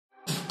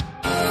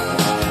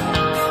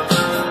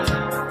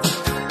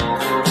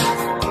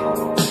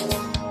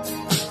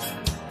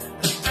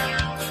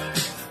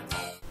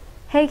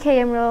Hey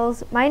KM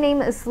Royals, my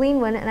name is Celine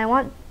Nguyen and I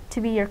want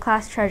to be your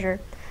class treasurer.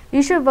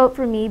 You should vote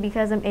for me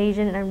because I'm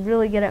Asian and I'm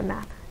really good at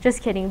math.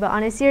 Just kidding, but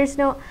on a serious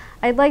note,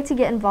 I'd like to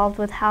get involved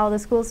with how the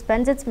school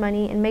spends its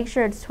money and make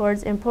sure it's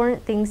towards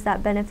important things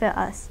that benefit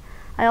us.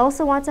 I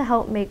also want to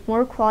help make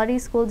more quality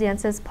school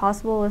dances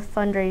possible with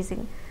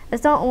fundraising.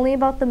 It's not only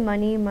about the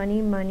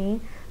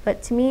money,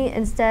 but to me,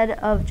 instead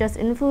of just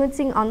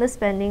influencing on the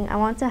spending, I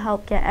want to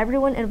help get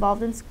everyone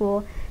involved in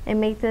school and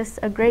make this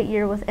a great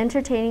year with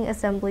entertaining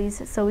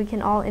assemblies so we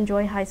can all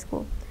enjoy high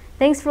school.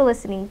 Thanks for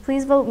listening.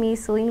 Please vote me,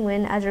 Celine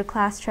Nguyen, as your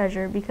class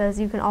treasurer because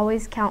you can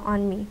always count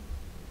on me.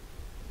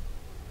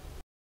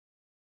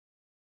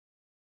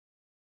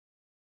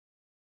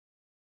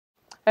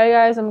 Hey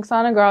guys, I'm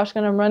Oksana Groshkin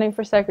and I'm running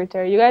for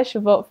secretary. You guys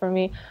should vote for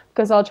me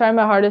because I'll try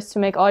my hardest to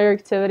make all your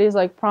activities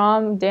like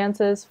prom,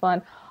 dances,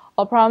 fun.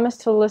 I'll promise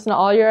to listen to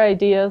all your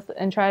ideas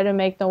and try to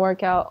make them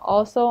work out.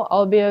 Also,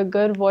 I'll be a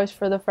good voice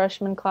for the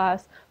freshman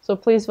class, so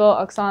please vote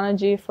Oksana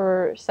G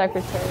for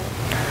secretary.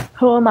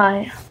 Who am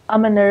I?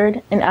 I'm a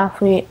nerd, an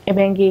athlete, a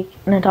band geek,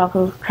 an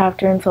otaku,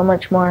 crafter, and so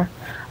much more.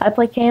 I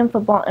play KM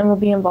football and will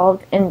be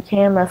involved in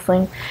KM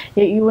wrestling,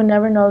 yet you would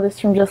never know this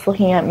from just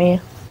looking at me.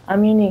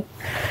 I'm unique,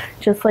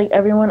 just like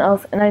everyone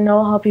else, and I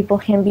know how people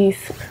can be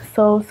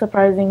so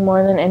surprising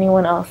more than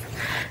anyone else.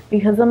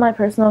 Because of my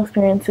personal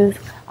experiences,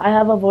 I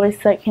have a voice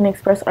that can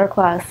express our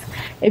class,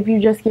 if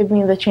you just give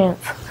me the chance.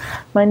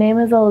 My name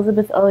is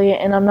Elizabeth Elliott,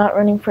 and I'm not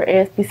running for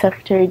ASB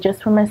secretary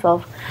just for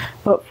myself,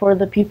 but for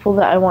the people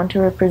that I want to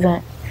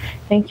represent.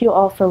 Thank you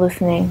all for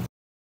listening.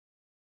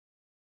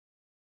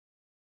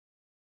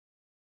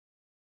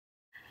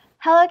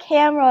 Hello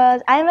KM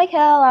Royals, I'm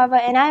Michaela Larva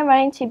and I'm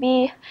running to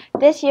be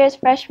this year's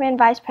freshman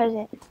vice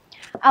president.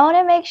 I want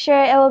to make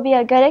sure it will be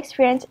a good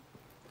experience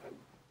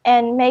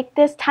and make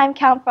this time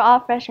count for all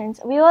freshmen.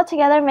 We will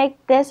together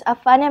make this a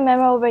fun and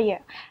memorable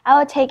year. I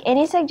will take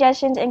any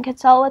suggestions and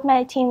consult with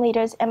my team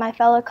leaders and my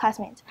fellow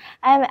classmates.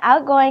 I am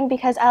outgoing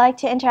because I like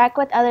to interact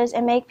with others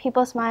and make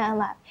people smile and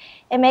laugh.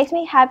 It makes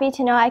me happy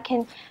to know I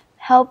can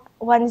help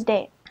one's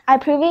day. I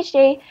prove each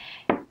day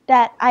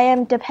that I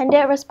am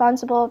dependent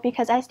responsible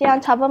because I stay on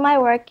top of my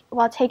work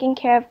while taking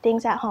care of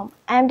things at home.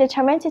 I am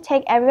determined to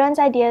take everyone's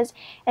ideas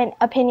and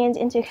opinions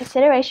into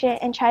consideration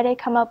and try to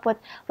come up with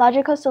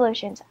logical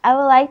solutions. I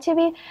would like to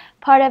be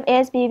part of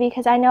ASB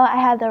because I know I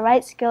have the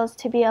right skills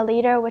to be a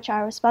leader, which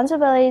are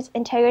responsibilities,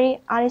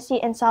 integrity,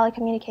 honesty, and solid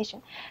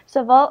communication.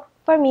 So vote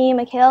for me,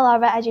 Michaela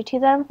Larva, as your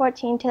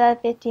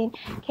 2014-2015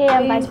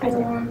 KM Vice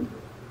President.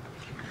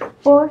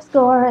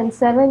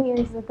 407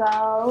 years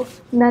ago,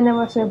 none of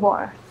us were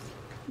born.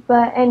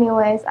 But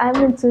anyways, I'm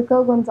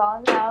Ritsuko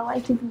Gonzalez and I would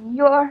like to be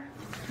your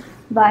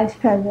vice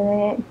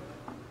president.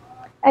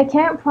 I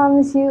can't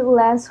promise you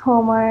less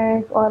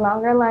homework or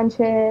longer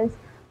lunches,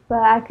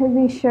 but I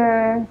can be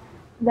sure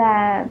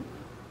that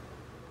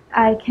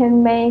I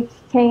can make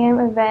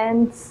KM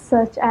events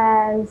such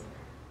as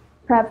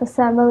prep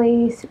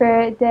assembly,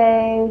 spirit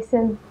days,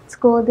 and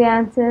school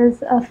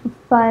dances a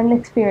fun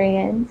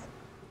experience.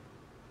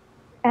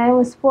 And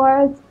with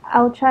sports,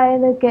 I'll try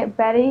to get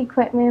better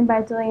equipment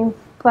by doing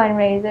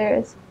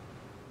fundraisers.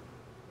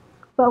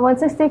 But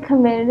once I stay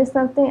committed to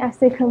something, I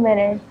stay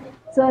committed.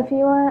 So if you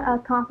want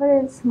a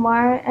confident,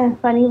 smart, and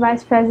funny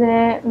vice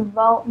president,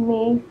 vote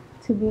me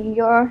to be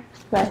your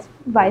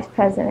vice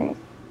president.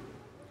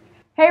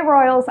 Hey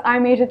Royals,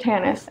 I'm Asia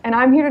Tanis, and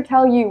I'm here to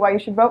tell you why you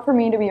should vote for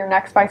me to be your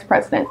next vice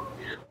president.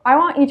 I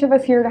want each of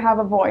us here to have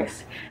a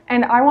voice,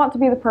 and I want to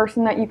be the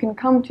person that you can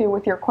come to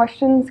with your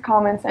questions,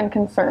 comments, and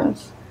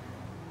concerns.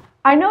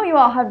 I know you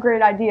all have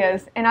great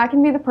ideas, and I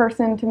can be the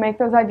person to make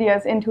those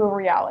ideas into a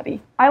reality.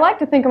 I like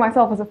to think of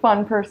myself as a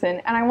fun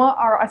person, and I want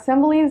our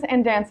assemblies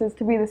and dances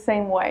to be the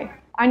same way.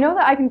 I know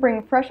that I can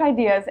bring fresh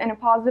ideas and a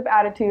positive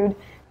attitude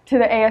to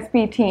the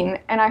ASB team,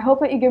 and I hope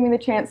that you give me the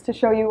chance to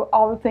show you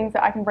all the things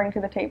that I can bring to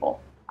the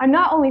table. I'm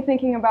not only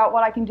thinking about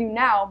what I can do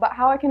now, but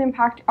how I can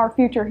impact our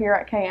future here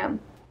at KM.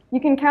 You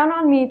can count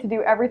on me to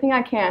do everything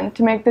I can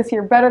to make this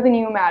year better than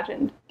you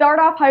imagined. Start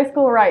off high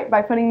school right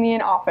by putting me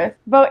in office.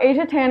 Vote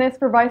Asia Tanis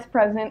for vice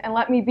president and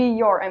let me be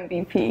your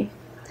MVP.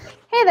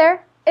 Hey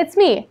there, it's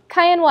me,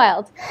 Kyan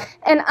Wild,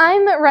 and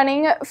I'm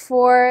running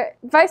for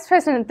vice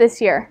president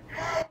this year.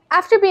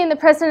 After being the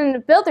president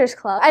of Builders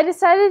Club, I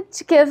decided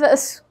to give a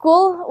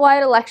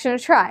school-wide election a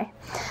try.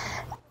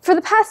 For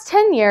the past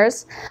 10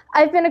 years,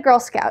 I've been a Girl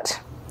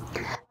Scout.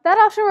 That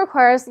often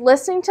requires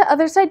listening to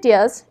others'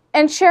 ideas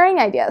and sharing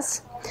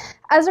ideas.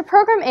 As a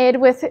program aide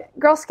with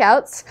Girl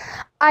Scouts,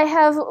 I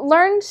have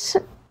learned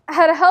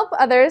how to help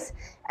others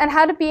and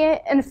how to be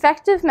an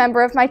effective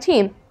member of my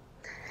team.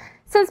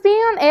 Since being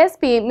on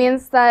ASB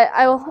means that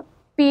I will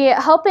be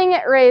helping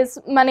raise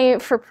money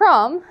for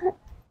prom,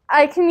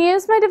 I can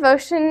use my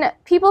devotion,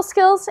 people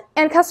skills,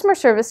 and customer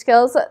service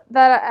skills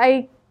that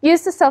I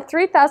used to sell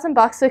 3,000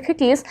 boxes of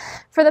cookies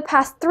for the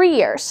past 3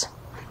 years.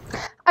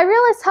 I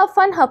realized how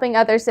fun helping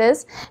others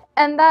is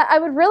and that I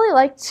would really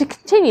like to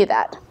continue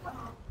that.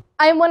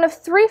 I am one of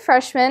 3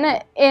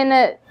 freshmen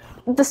in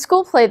the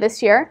school play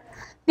this year.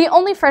 The the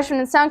only freshman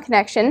in Sound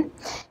Connection,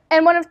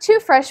 and one of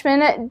 2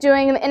 freshmen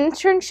doing an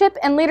internship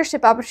and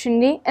leadership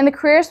opportunity in the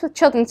Careers with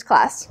Children's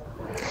class.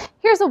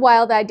 Here's a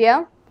wild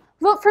idea.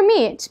 Vote for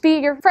me to be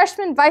your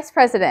freshman vice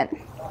president.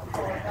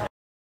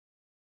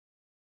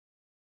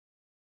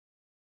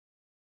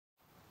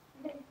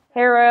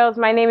 Hey Royals,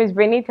 my name is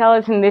Brittany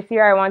Tellis, and this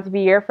year I want to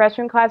be your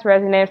freshman class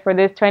resident for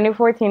this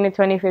 2014 to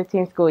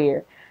 2015 school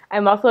year.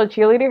 I'm also a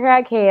cheerleader here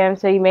at KM,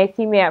 so you may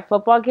see me at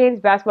football games,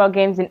 basketball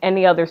games, and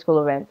any other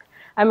school events.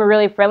 I'm a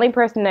really friendly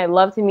person and I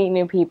love to meet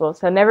new people,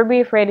 so never be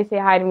afraid to say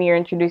hi to me or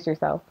introduce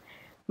yourself.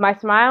 My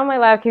smile and my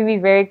laugh can be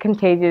very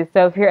contagious,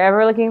 so if you're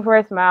ever looking for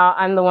a smile,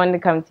 I'm the one to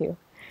come to.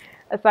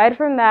 Aside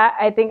from that,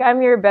 I think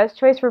I'm your best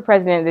choice for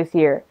president this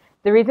year.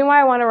 The reason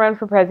why I want to run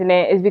for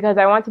president is because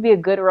I want to be a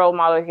good role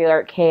model here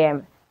at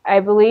KM. I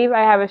believe I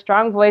have a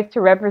strong voice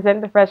to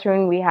represent the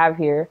freshmen we have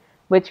here,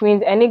 which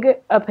means any good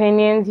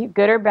opinions,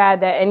 good or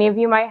bad, that any of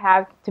you might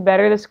have to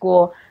better the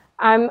school,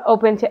 I'm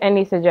open to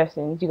any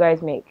suggestions you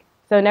guys make.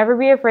 So never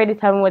be afraid to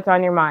tell me what's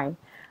on your mind.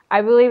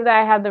 I believe that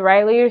I have the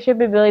right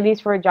leadership abilities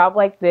for a job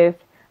like this.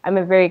 I'm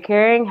a very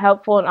caring,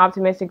 helpful, and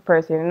optimistic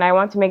person, and I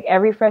want to make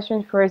every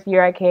freshman's first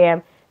year at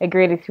KM a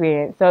great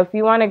experience. So if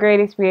you want a great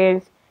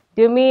experience,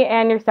 do me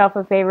and yourself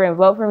a favor and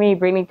vote for me,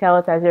 Brittany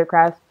Tellis, as your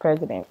class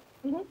president.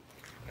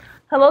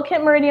 Hello,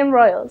 Kent-Meridian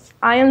Royals.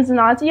 I am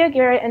Zanazia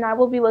Garrett, and I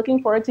will be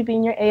looking forward to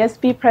being your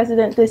ASB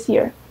president this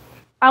year.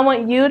 I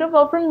want you to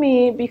vote for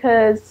me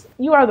because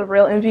you are the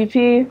real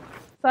MVP.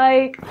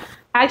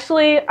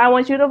 Actually, I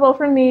want you to vote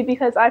for me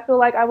because I feel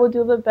like I will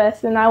do the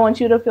best, and I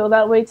want you to feel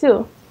that way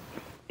too.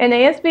 In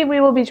ASB, we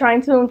will be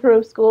trying to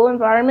improve school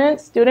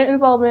environment, student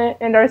involvement,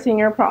 and our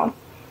senior prom.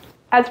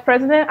 As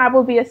president, I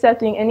will be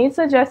accepting any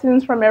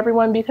suggestions from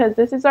everyone because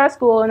this is our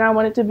school, and I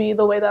want it to be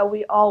the way that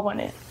we all want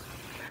it.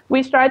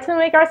 We strive to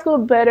make our school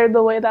better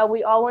the way that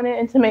we all want it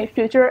and to make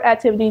future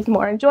activities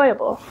more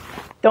enjoyable.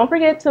 Don't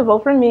forget to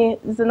vote for me,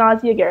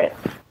 Zanazia Garrett.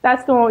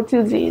 That's the one with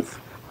 2 Z's.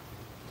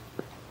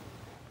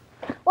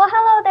 Well,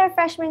 hello there,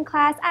 freshman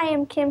class. I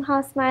am Kim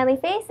Ha Smiley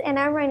Face, and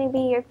I'm running to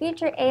be your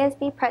future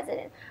ASB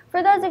president.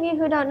 For those of you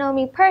who don't know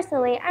me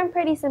personally, I'm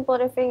pretty simple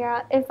to figure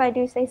out if I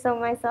do say so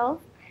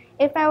myself.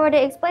 If I were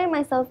to explain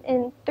myself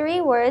in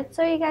 3 words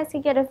so you guys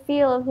could get a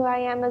feel of who I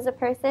am as a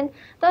person,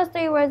 those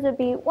 3 words would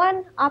be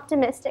 1,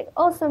 optimistic,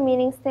 also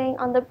meaning staying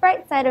on the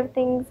bright side of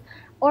things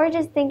or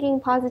just thinking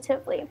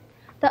positively.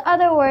 The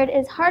other word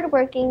is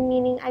hardworking,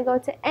 meaning I go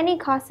to any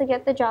cost to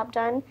get the job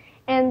done.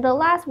 And the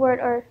last word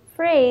or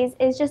phrase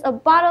is just a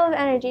bottle of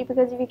energy,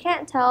 because if you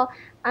can't tell,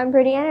 I'm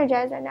pretty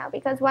energized right now,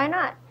 because why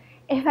not?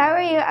 If I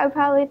were you, I would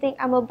probably think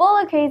I'm a bowl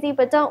of crazy,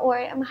 but don't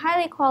worry, I'm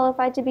highly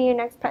qualified to be your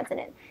next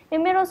president.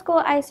 In middle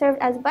school, I served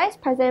as vice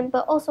president,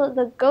 but also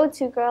the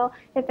go-to girl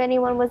if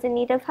anyone was in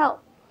need of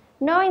help.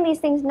 Knowing these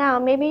things now,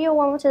 maybe you'll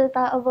warm to the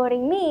thought of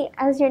voting me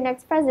as your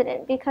next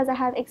president, because I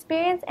have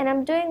experience and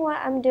I'm doing what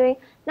I'm doing,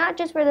 not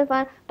just for the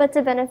fun, but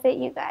to benefit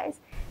you guys.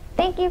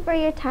 Thank you for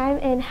your time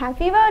and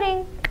happy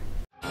voting!